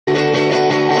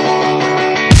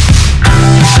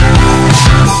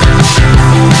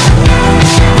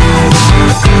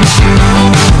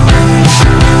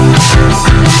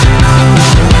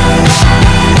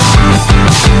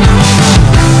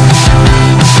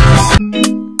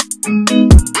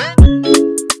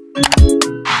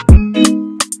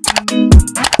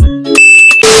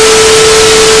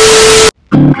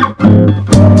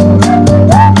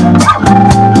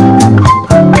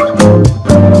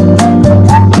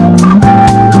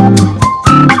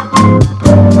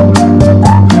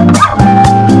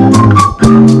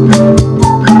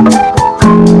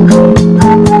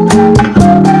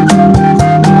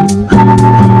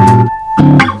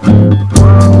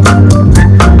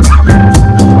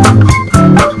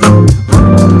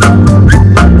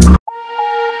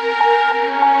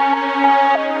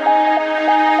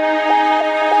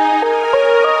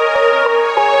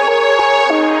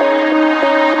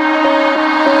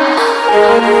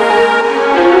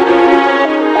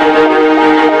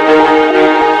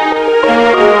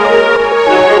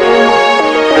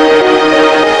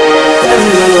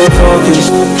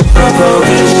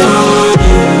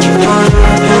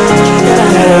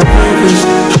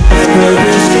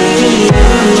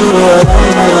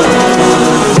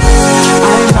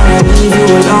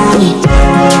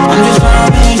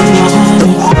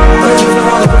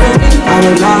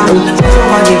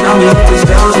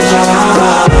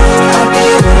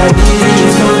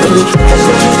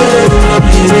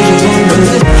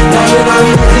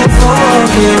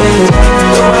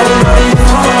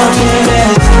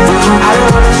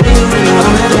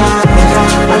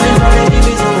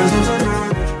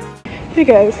Hey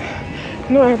guys,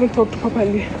 no, I haven't talked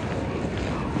properly,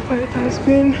 but it has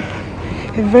been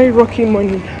a very rocky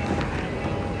morning.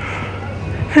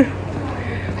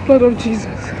 Blood of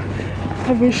Jesus,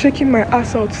 I've been shaking my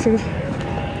ass out since,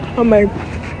 and my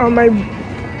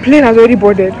plane has already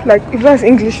boarded. Like, if that's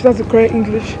English, that's the correct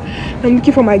English. I'm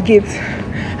looking for my gate.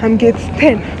 I'm gate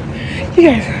 10. You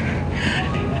guys,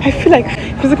 I feel like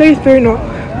physically throwing up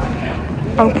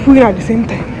and pulling at the same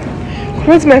time.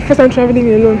 It's my first time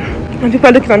traveling alone, and people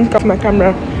are looking at me off my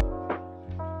camera.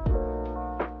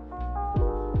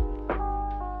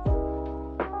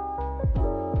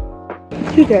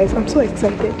 You guys, I'm so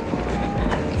excited.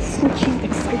 Freaking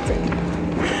excited.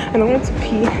 And I want to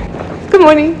pee. Good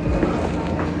morning.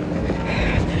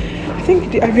 I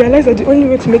think I realized that the only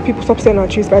way to make people stop staring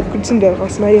at you is by greeting them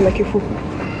and smiling like a fool.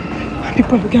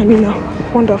 People look at me now.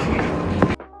 Wonderful.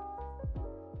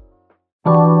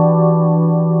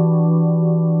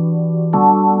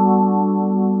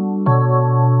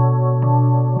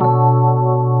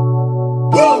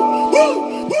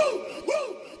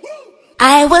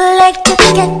 I would like to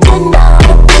get to know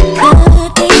if you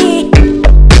could be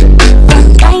the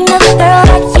kind of girl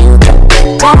that you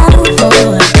could down for.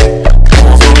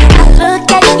 Cause when I look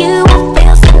at you, I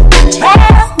feel something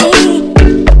tell me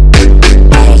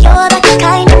that you're the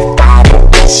kind of guy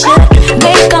that should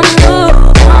make a move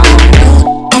on.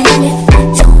 And if I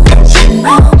don't let you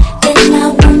know, then I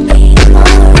won't be for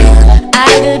real. I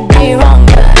could be wrong,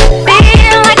 but I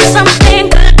feel like something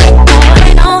could be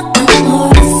going on. The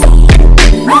more I see,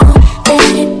 then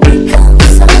it becomes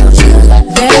so true.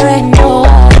 There ain't no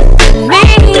other for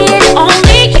me, it's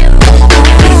only you.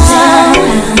 Be down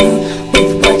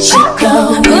with what you go.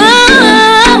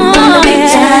 I wanna be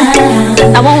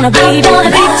down. I wanna be down.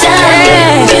 I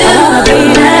wanna be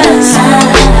down.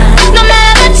 No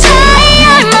matter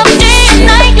time of day and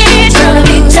night, it's gonna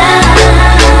be down.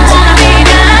 Wanna be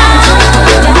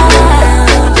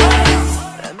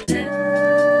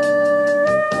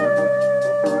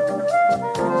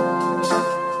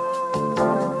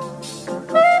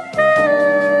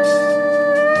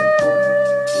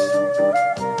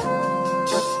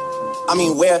I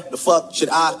mean, where the fuck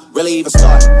should I really even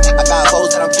start? I got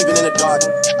hoes that I'm keeping in the dark.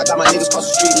 I got my niggas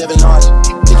across the street living large.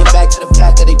 Thinking back to the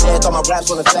fact that they dead, thought my raps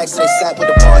wasn't facts, so they sat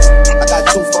with the bars. I got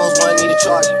 2 phones, one need a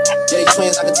charge. Yeah, they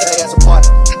twins, I can tell they ass apart.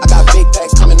 I got big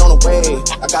packs coming on the way.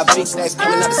 I got big stacks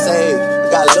coming out to save.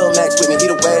 I got Lil Max with me, he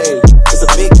the way. It's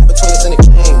a big gap between us and the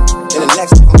game. And the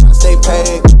next I'm trying to stay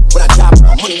paid. When I die, put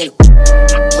my money in the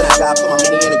When I die, put my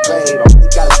money in the grave. I really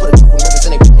gotta put a couple niggas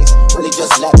in their place. Really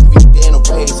just left me in a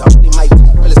race. I really might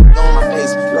really spit on my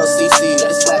face. Lil CC,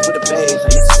 let it slap with the babe. I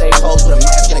used to save hoes with a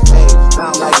mask in a cave.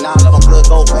 Now I'm like, nah, love I'm good,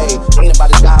 go away. Ain't about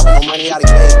to die with no money out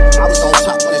of game. I was on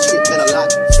top when that shit been a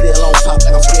lot. Still on top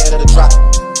like I'm scared of the drop.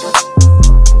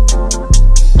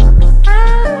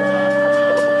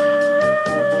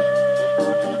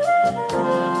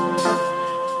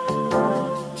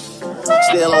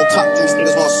 Still on top, these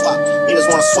niggas wanna swap. Niggas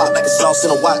wanna swap like a sauce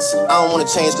in a watts. I don't wanna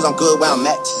change cause I'm good where I'm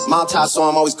at. My tie, so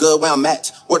I'm always good where I'm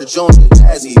at. Word of Jones,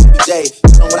 Jazzy, BJ.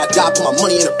 So when I die, put my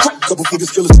money in a crack. Couple figures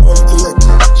still is small to collect.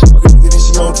 She fucking nigga, then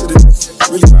she on to the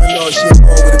really find all she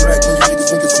all with a rack. When you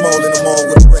niggas think it's small in the mall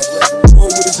with a rack. Go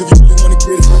with us if you really wanna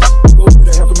get it. Go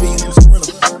with a $500,000 in a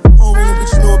sprinter. Phone ring,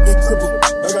 bitch, you know a big cripple.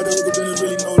 I got the other than it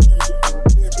really know.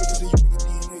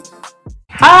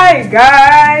 Hi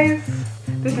guys,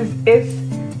 this is 8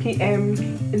 p.m.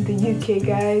 in the UK,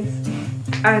 guys,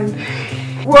 and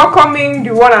welcoming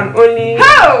the one and only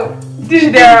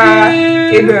Dishidera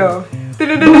Abel.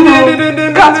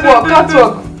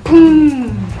 Catwalk.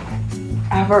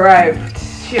 I've arrived.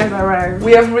 She has arrived.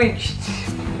 We have reached.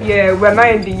 Yeah, we're now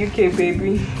in the UK,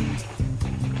 baby.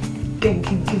 Gang.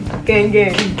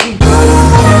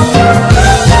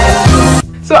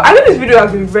 So I know this video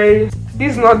has been very.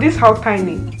 This how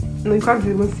tiny. No, you can't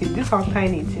even see. This how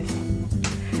tiny it is.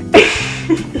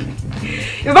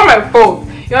 It's not my fault.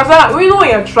 You understand? When you know when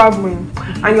you're traveling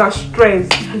and you're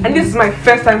stressed, and this is my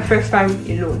first time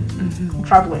alone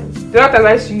traveling. The other time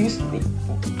I used to use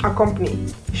a company,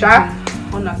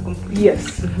 on a company.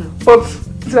 Yes, but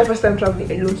this is my first time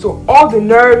traveling alone. So all the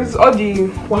nerves, all the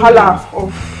wahala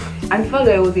of, and felt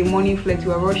like it was a morning flight.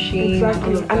 You were rushing.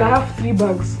 Exactly, and I have 3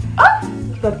 bags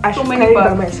that I should carry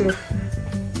by myself.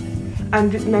 And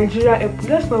the Nigeria airport,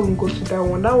 let's not even go to that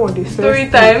one. That one they said story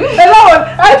time.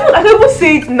 I can even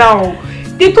say it now.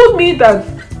 They told me that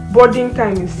boarding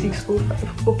time is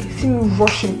 6:05. Okay, see me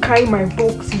rushing, carrying my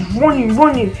books,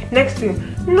 running. Next thing,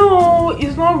 no,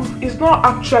 it's not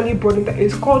actually boarding time.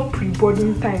 It's called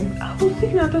pre-boarding time. I was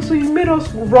thinking that, so you made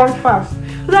us run fast.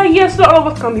 Like, yes, not all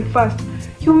of us can be fast.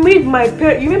 You made my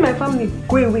family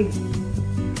go away,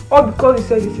 all because you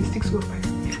said it is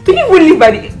 6:05. Did you even live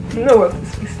by the? You know what?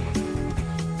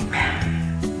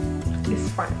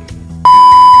 It's fine.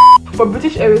 But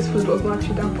British Airways food was not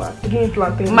actually that bad. They gave me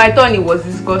plantain. My turn, it was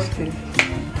disgusting.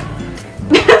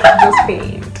 Just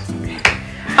pained.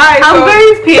 I'm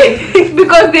very pained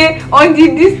because they on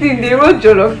this thing they wrote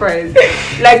jollof fries.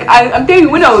 Like I'm telling you,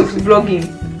 when I was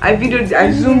vlogging, I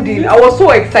zoomed in. I was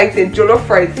so excited. Jollof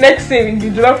fries. Next thing, the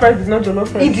jollof fries is not jollof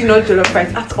fries. It did not jollof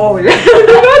fries at all.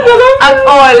 At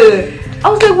all. I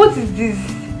was like, what is this?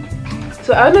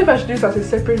 So I don't know if I should do this as a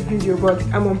separate video, but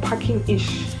I'm unpacking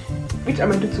ish, which I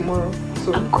might do tomorrow.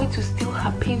 So I'm going to steal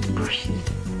her paintbrushes.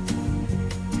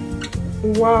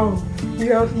 Wow,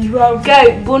 you have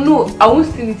guy, but no, I won't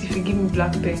steal it if you give me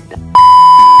black pen.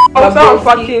 I'll start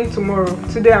unpacking tomorrow.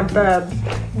 Today I'm tired.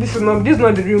 This is not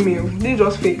the real meal. This is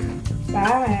just fake.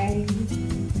 Bye.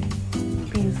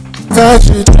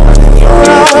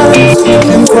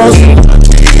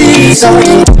 Peace.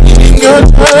 Your